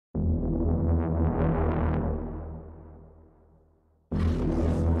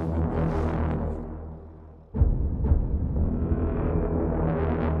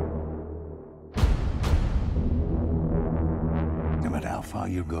far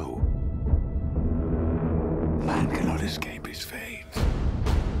you go, man cannot escape his fate.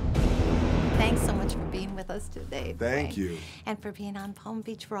 Thanks so much for being with us today. Thank Dwayne. you. And for being on Palm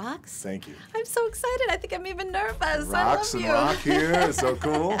Beach Rocks. Thank you. I'm so excited. I think I'm even nervous. Rocks I love and you. rock here. It's so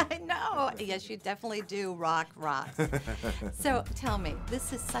cool. I know. Yes, you definitely do rock rocks. So tell me,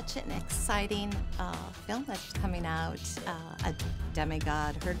 this is such an exciting film that's coming out, a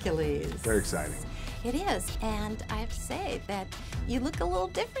demigod, Hercules. Very exciting. It is, and I have to say that you look a little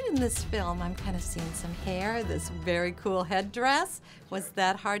different in this film. I'm kind of seeing some hair, this very cool headdress. Was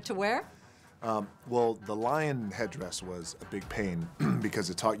that hard to wear? Well, the lion headdress was a big pain because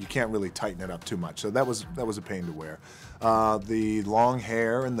you can't really tighten it up too much. So that was a pain to wear. The long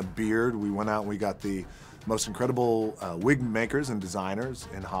hair and the beard, we went out and we got the most incredible wig makers and designers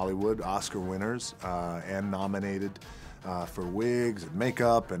in Hollywood, Oscar winners, and nominated for wigs and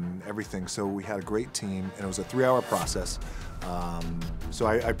makeup and everything. So we had a great team, and it was a 3-hour process. So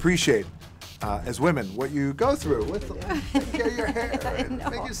I appreciate, as women, what you go through with taking care of your hair and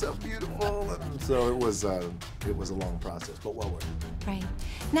make yourself beautiful. And so it was a long process, but well worth it. Right.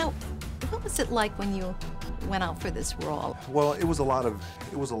 Now, what was it like when you went out for this role? Well, it was a lot of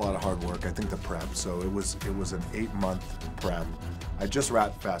hard work. I think the prep. So it was an 8-month prep. I just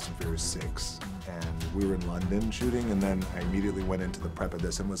wrapped Fast and Furious 6, and we were in London shooting, and then I immediately went into the prep of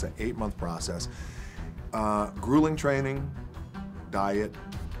this, and it was an 8-month process. Grueling training, diet.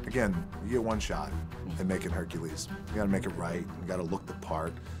 Again, you get one shot at making Hercules. You gotta make it right, you gotta look the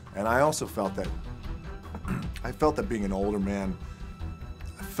part. And I also felt that, being an older man,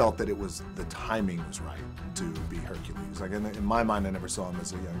 I felt that the timing was right to be Hercules. Like in my mind, I never saw him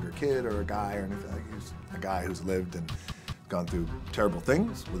as a younger kid or a guy or anything. Like, he's a guy who's lived and gone through terrible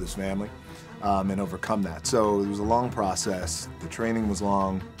things with his family and overcome that. So it was a long process. The training was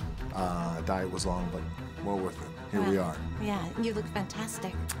long, diet was long, but well worth it. Here we are. Yeah, you look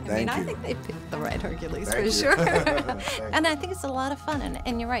fantastic. Thank you. I think they picked the right Hercules Thank for you. sure. Thank And I think it's a lot of fun.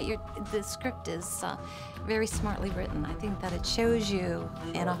 And you're right, the script is very smartly written. I think that it shows you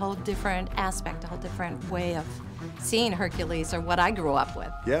in a whole different aspect, a whole different way of seeing Hercules, or what I grew up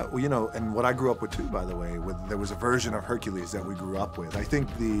with. Yeah, well, and what I grew up with too, by the way, there was a version of Hercules that we grew up with. I think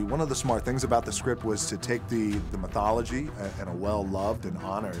one of the smart things about the script was to take the mythology and a well-loved and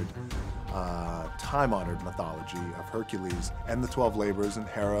honored, time-honored mythology of Hercules and the 12 Labors and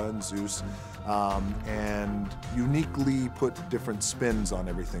Hera and Zeus, and uniquely put different spins on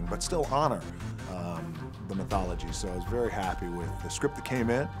everything, but still honor the mythology. So I was very happy with the script that came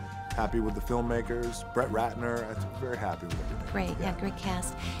in, happy with the filmmakers, Brett Ratner. I was very happy with everything. Great, yeah, great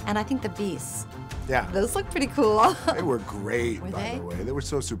cast. And I think the beasts, yeah, those look pretty cool. They were great, by the way. They were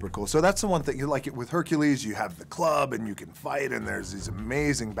so super cool. So that's the one thing, like it with Hercules, you have the club and you can fight, and there's these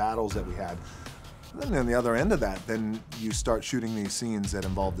amazing battles that we had. And then on the other end of that, then you start shooting these scenes that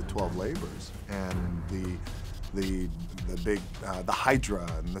involve the 12 Labors and the big, the Hydra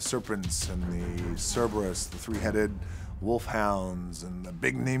and the serpents and the Cerberus, the 3-headed wolfhounds and the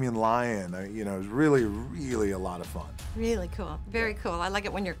big Nemean lion. It was really, really a lot of fun. Really cool. Very cool. I like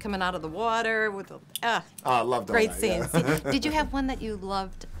it when you're coming out of the water with I loved all great that, scenes. yeah. Did you have one that you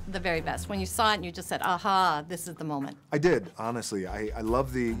loved the very best? When you saw it and you just said, aha, this is the moment. I did, honestly. I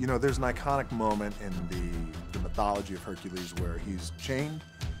love there's an iconic moment in the mythology of Hercules where he's chained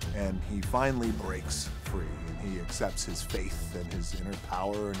and he finally breaks free and he accepts his faith and his inner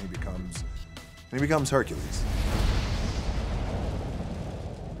power, and he becomes Hercules.